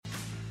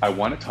I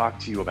want to talk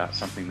to you about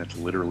something that's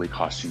literally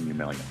costing you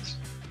millions.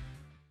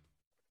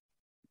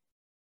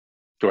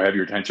 Do I have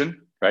your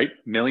attention? Right?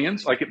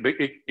 Millions, like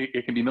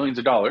it can be millions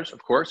of dollars,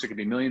 of course. It can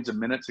be millions of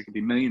minutes. It can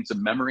be millions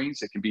of memories.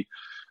 It can be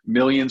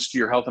millions to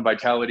your health and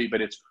vitality,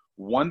 but it's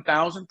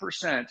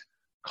 1000%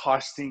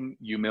 costing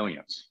you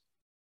millions.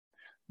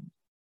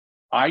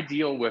 I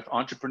deal with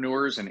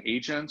entrepreneurs and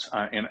agents,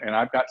 and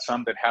I've got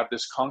some that have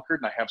this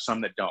conquered, and I have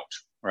some that don't,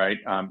 right?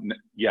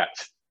 Yet.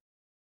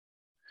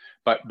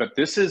 But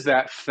this is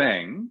that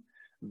thing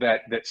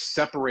that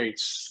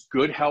separates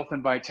good health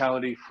and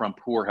vitality from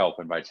poor health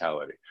and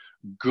vitality.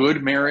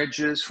 Good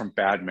marriages from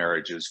bad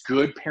marriages,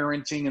 good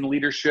parenting and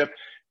leadership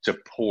to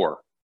poor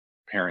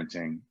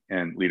parenting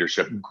and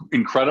leadership,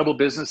 incredible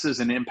businesses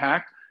and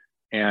impact,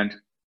 and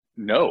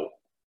no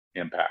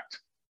impact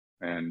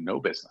and no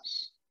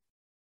business.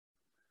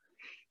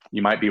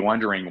 You might be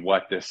wondering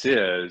what this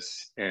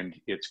is, and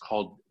it's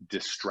called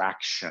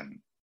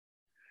distraction.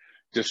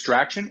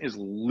 Distraction is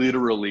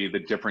literally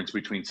the difference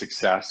between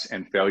success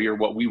and failure.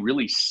 What we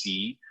really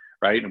see,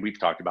 right, and we've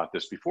talked about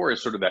this before,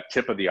 is sort of that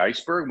tip of the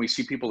iceberg. And we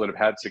see people that have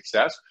had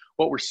success.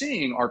 What we're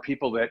seeing are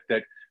people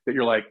that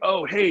you're like,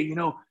 oh, hey,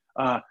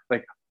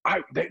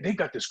 they've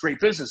got this great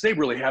business. They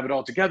really have it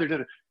all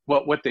together.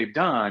 Well, what they've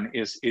done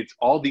is it's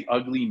all the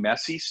ugly,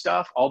 messy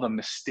stuff, all the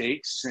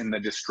mistakes and the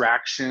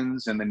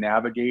distractions and the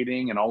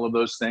navigating and all of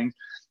those things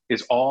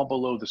is all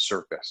below the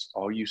surface.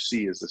 All you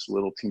see is this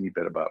little teeny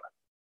bit above it.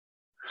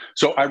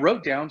 So I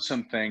wrote down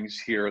some things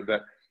here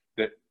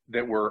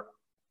that were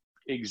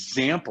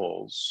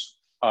examples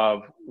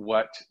of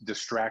what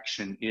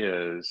distraction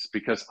is,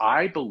 because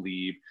I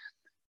believe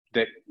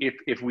that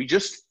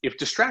if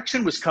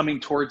distraction was coming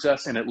towards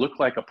us and it looked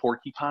like a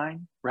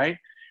porcupine, right,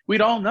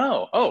 we'd all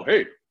know, oh,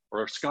 hey,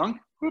 or a skunk,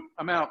 whoop,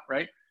 I'm out,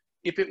 right?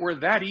 If it were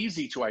that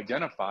easy to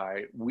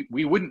identify,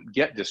 we wouldn't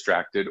get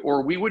distracted,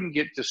 or we wouldn't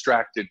get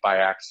distracted by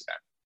accident.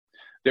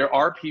 There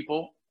are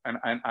people, and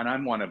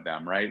I'm one of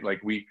them, right?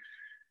 Like we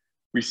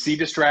see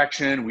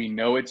distraction, we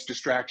know it's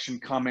distraction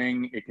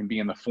coming. It can be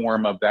in the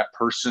form of that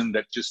person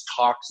that just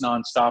talks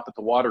nonstop at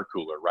the water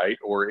cooler, right?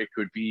 Or it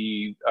could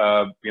be,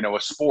 a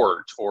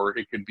sport, or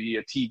it could be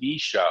a TV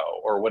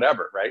show or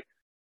whatever, right?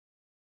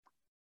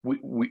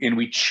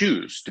 We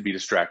choose to be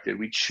distracted.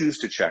 We choose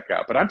to check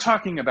out. But I'm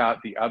talking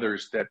about the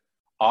others that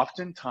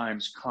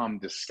oftentimes come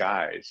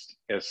disguised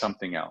as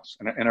something else.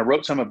 And I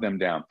wrote some of them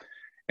down.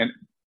 And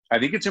I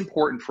think it's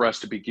important for us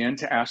to begin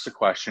to ask the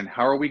question,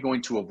 how are we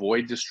going to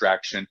avoid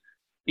distraction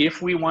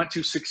if we want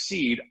to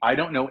succeed? I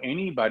don't know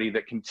anybody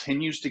that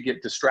continues to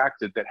get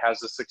distracted that has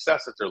the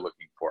success that they're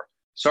looking for.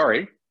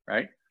 Sorry,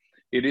 right?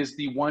 It is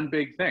the one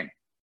big thing,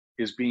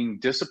 is being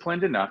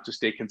disciplined enough to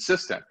stay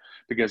consistent.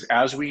 Because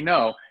as we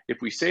know, if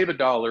we save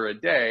 $1 a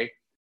day,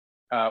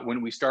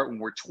 when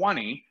we're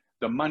 20,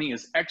 the money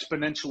is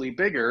exponentially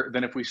bigger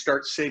than if we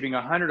start saving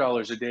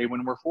 $100 a day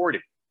when we're 40,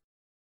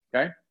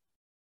 okay?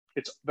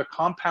 It's the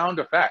compound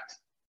effect.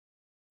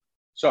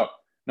 So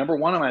number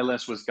one on my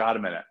list was Got a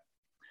Minute.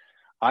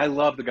 I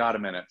love the Got a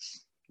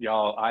Minutes,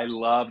 y'all. I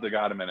love the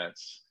Got a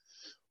Minutes.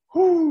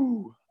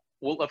 Whoo!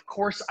 Well, of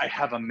course I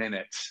have a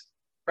minute,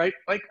 right?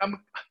 Like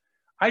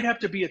I'd have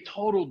to be a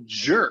total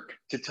jerk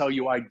to tell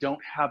you I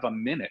don't have a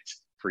minute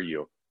for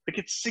you. Like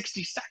it's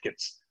 60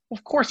 seconds.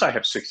 Of course I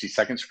have 60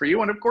 seconds for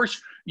you. And of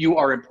course you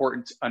are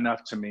important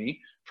enough to me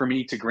for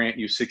me to grant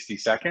you 60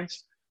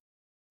 seconds,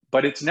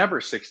 but it's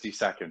never 60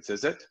 seconds,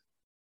 is it?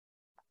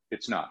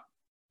 It's not,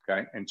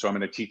 okay? And so I'm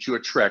gonna teach you a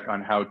trick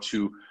on how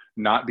to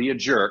not be a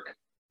jerk,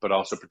 but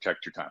also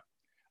protect your time.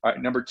 All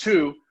right, number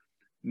two,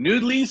 new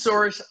lead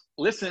source.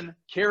 Listen,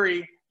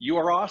 Carrie, you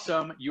are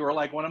awesome. You are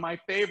like one of my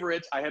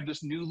favorites. I have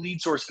this new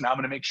lead source, and I'm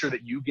gonna make sure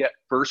that you get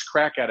first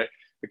crack at it.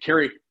 But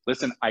Carrie,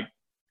 listen,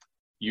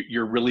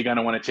 you're really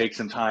gonna wanna take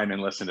some time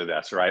and listen to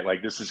this, right?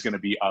 Like this is gonna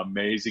be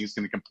amazing. It's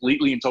gonna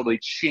completely and totally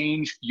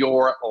change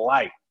your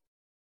life.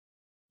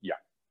 Yeah.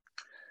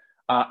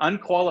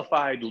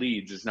 Unqualified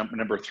leads is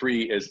number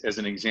three as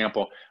an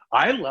example.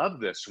 I love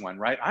this one,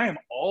 right? I am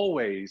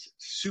always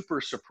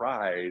super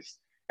surprised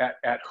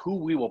at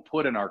who we will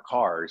put in our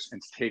cars and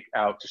take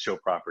out to show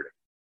property,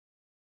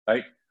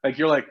 right? Like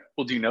you're like,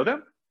 well, do you know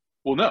them?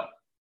 Well, no.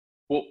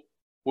 Well,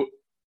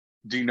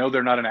 do you know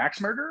they're not an axe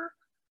murderer?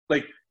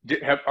 Like,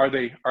 are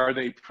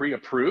they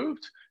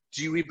pre-approved?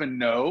 Do you even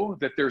know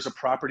that there's a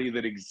property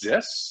that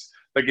exists?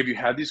 Like, have you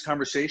had these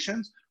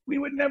conversations? We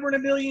would never in a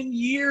million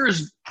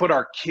years put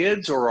our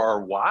kids or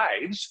our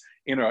wives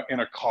in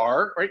a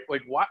car, right?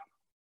 Like what?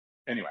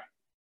 Anyway,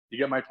 you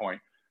get my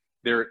point.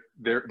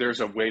 There's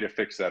a way to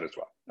fix that as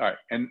well. All right,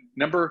 and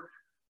number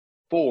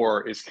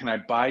four is, can I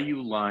buy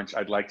you lunch?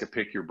 I'd like to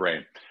pick your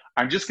brain.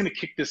 I'm just gonna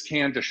kick this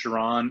can to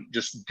Sharon.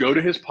 Just go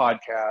to his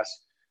podcast.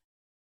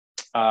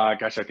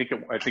 Gosh, I think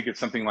it's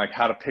something like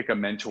How to Pick a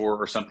Mentor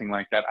or something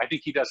like that. I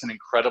think he does an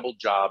incredible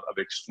job of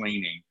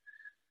explaining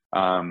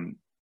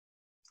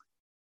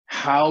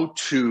how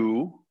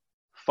to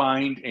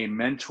find a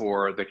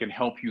mentor that can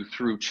help you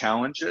through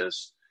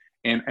challenges.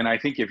 And I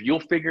think if you'll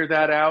figure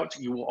that out,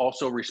 you will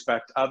also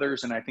respect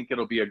others. And I think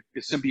it'll be a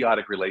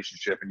symbiotic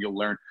relationship, and you'll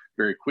learn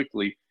very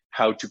quickly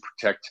how to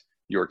protect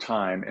your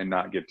time and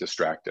not get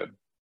distracted.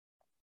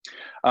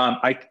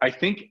 I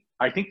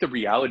think the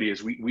reality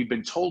is we've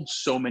been told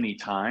so many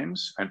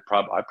times, and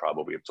I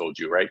probably have told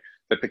you, right,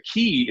 that the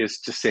key is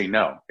to say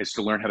no, is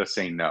to learn how to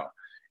say no.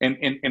 And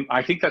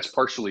I think that's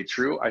partially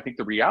true. I think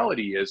the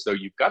reality is, though,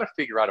 you've got to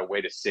figure out a way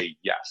to say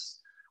yes.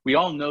 We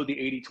all know the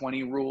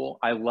 80-20 rule.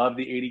 I love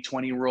the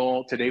 80-20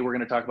 rule. Today, we're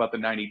going to talk about the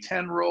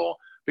 90-10 rule,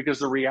 because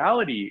the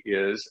reality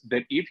is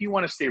that if you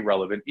want to stay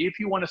relevant, if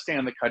you want to stay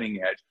on the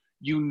cutting edge,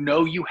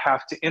 you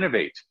have to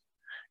innovate.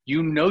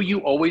 You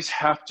always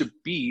have to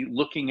be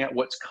looking at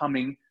what's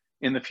coming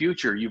in the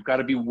future. You've got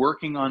to be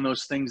working on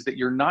those things that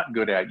you're not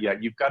good at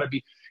yet. You've got to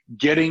be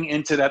getting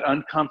into that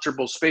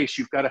uncomfortable space.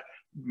 You've got to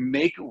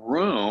make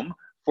room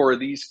for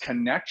these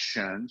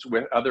connections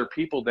with other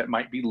people that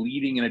might be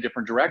leading in a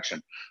different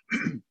direction.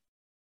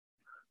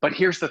 But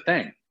here's the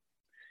thing.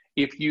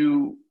 If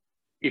you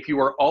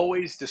are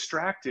always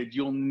distracted,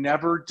 you'll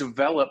never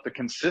develop the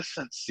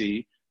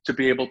consistency to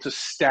be able to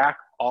stack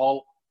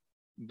all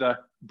the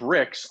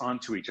bricks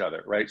onto each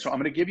other, right? So I'm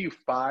going to give you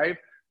 5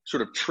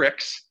 sort of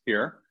tricks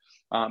here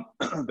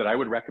that I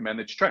would recommend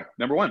that you try.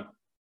 Number 1,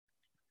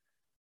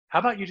 how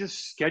about you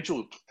just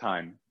schedule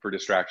time for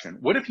distraction?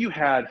 What if you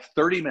had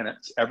 30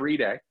 minutes every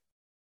day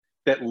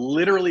that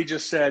literally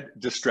just said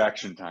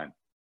distraction time?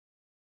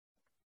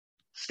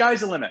 Sky's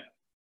the limit.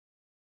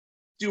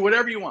 Do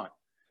whatever you want.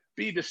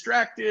 Be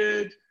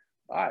distracted.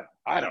 I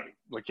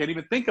can't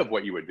even think of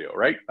what you would do,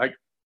 right? Like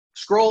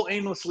scroll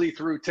aimlessly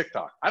through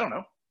TikTok. I don't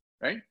know,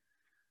 right?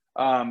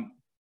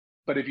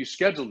 But if you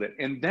scheduled it,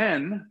 and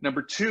then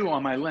number 2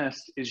 on my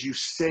list is you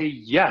say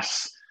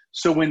yes.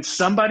 So when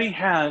somebody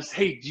has,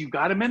 hey, do you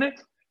got a minute?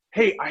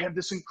 Hey, I have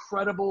this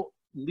incredible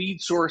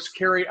lead source,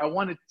 Carrie. I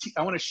want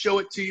to show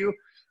it to you.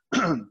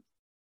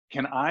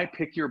 Can I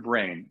pick your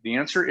brain? The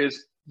answer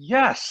is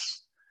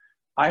yes.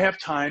 I have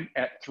time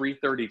at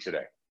 3:30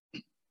 today.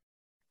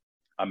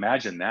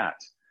 Imagine that.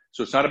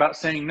 So it's not about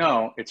saying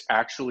no. It's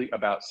actually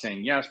about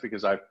saying yes,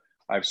 because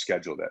I've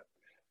scheduled it.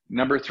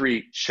 Number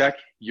 3, check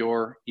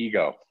your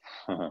ego.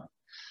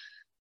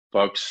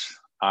 Folks,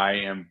 I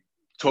am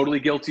totally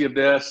guilty of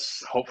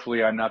this.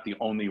 Hopefully I'm not the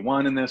only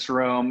one in this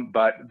room,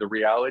 but the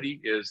reality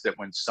is that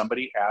when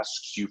somebody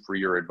asks you for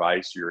your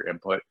advice, your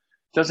input,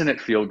 doesn't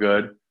it feel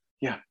good?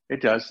 Yeah,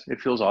 it does.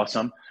 It feels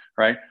awesome,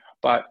 right?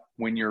 But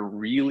when you're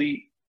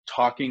really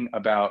talking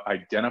about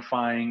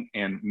identifying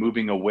and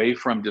moving away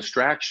from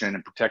distraction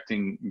and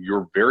protecting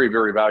your very,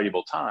 very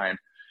valuable time,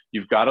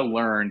 you've got to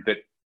learn that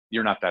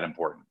you're not that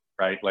important,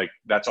 right? Like,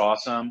 that's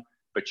awesome,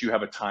 but you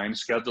have a time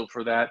schedule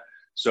for that.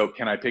 So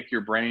can I pick your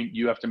brain?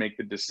 You have to make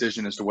the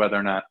decision as to whether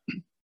or not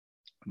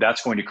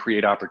that's going to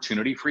create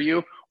opportunity for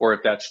you, or if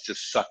that's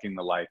just sucking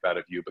the life out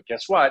of you. But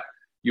guess what?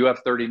 You have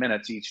 30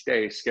 minutes each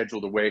day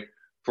scheduled away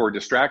for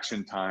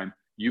distraction time.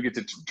 You get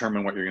to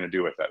determine what you're going to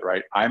do with it,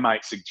 right? I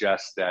might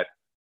suggest that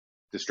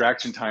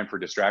distraction time for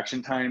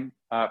distraction time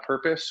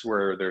purpose,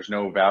 where there's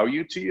no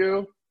value to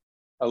you,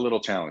 a little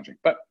challenging,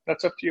 but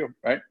that's up to you,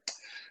 right?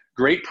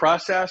 Great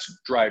process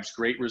drives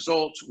great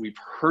results. We've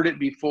heard it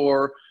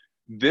before.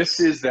 This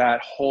is that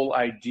whole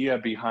idea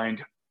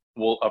behind,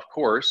 well, of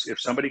course, if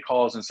somebody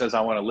calls and says, I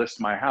want to list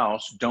my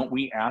house, don't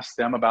we ask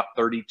them about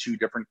 32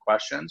 different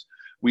questions?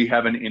 We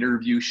have an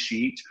interview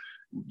sheet.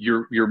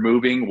 You're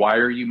moving. Why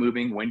are you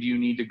moving? When do you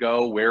need to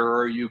go? Where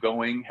are you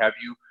going? Have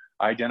you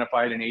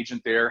identified an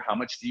agent there? How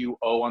much do you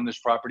owe on this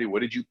property?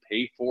 What did you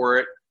pay for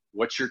it?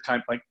 What's your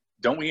time? Like,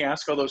 don't we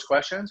ask all those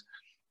questions?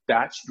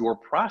 That's your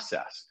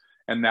process.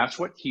 And that's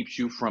what keeps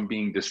you from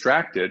being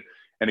distracted.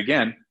 And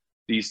again,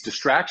 these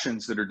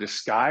distractions that are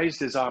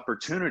disguised as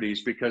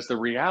opportunities, because the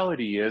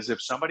reality is,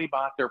 if somebody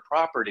bought their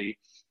property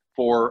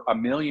for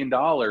 $1 million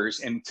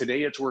and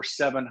today it's worth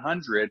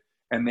 700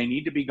 and they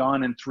need to be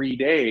gone in 3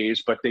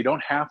 days, but they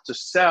don't have to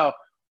sell,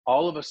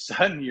 all of a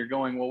sudden you're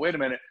going, well, wait a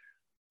minute.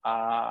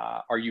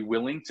 Are you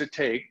willing to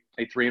take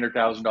a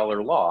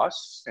 $300,000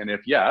 loss? And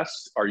if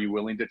yes, are you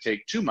willing to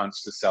take 2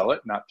 months to sell it,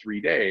 not 3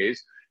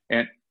 days?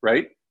 And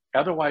right?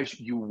 Otherwise,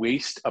 you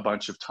waste a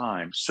bunch of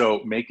time.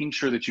 So making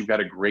sure that you've got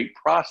a great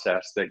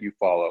process that you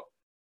follow.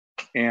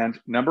 And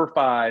number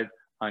 5,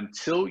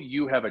 until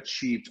you have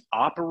achieved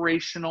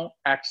operational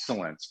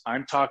excellence,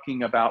 I'm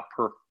talking about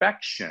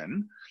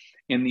perfection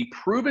in the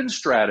proven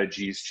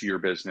strategies to your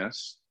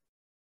business,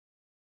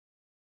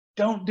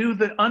 don't do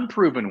the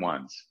unproven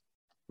ones,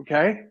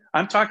 okay?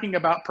 I'm talking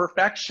about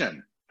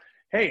perfection.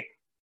 Hey,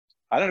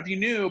 I don't know if you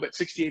knew, but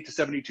 68 to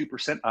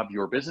 72% of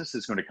your business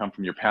is going to come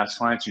from your past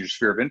clients and your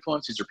sphere of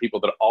influence. These are people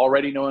that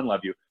already know and love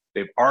you.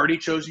 They've already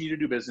chosen you to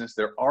do business.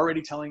 They're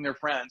already telling their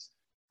friends.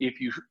 If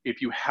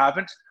you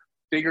haven't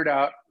figured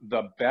out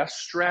the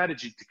best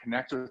strategy to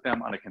connect with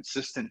them on a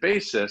consistent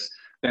basis,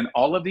 then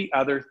all of the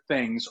other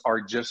things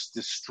are just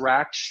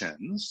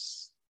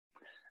distractions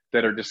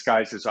that are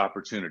disguised as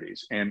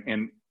opportunities.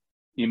 And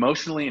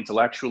emotionally,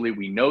 intellectually,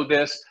 we know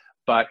this,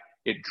 but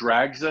it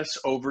drags us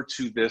over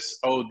to this,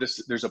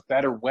 there's a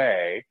better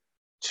way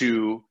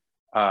to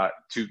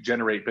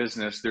generate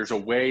business. There's a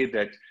way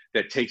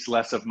that takes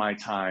less of my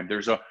time.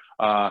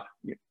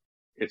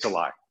 It's a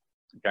lie.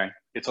 Okay.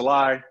 It's a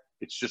lie.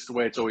 It's just the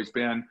way it's always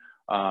been.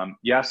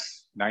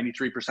 Yes,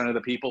 93% of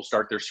the people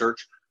start their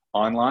search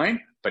online,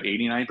 but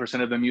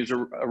 89% of them use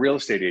a real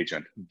estate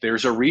agent.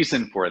 There's a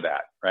reason for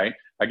that, right?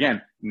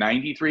 Again,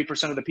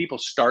 93% of the people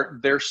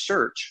start their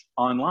search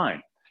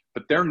online,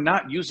 but they're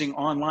not using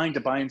online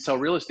to buy and sell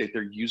real estate.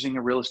 They're using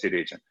a real estate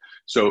agent.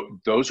 So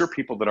those are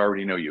people that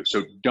already know you.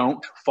 So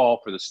don't fall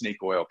for the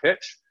snake oil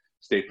pitch.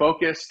 Stay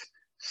focused.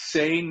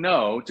 Say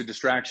no to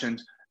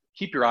distractions.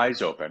 Keep your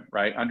eyes open,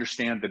 right?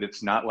 Understand that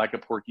it's not like a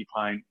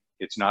porcupine.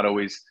 It's not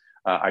always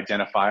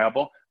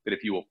identifiable. That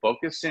if you will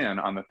focus in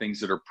on the things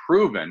that are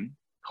proven,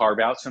 carve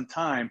out some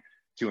time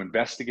to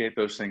investigate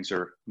those things that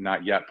are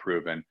not yet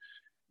proven,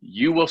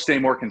 you will stay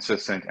more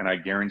consistent, and I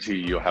guarantee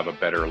you'll have a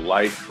better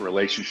life,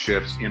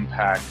 relationships,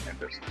 impact, and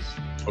business.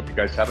 Hope you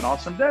guys have an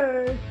awesome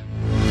day.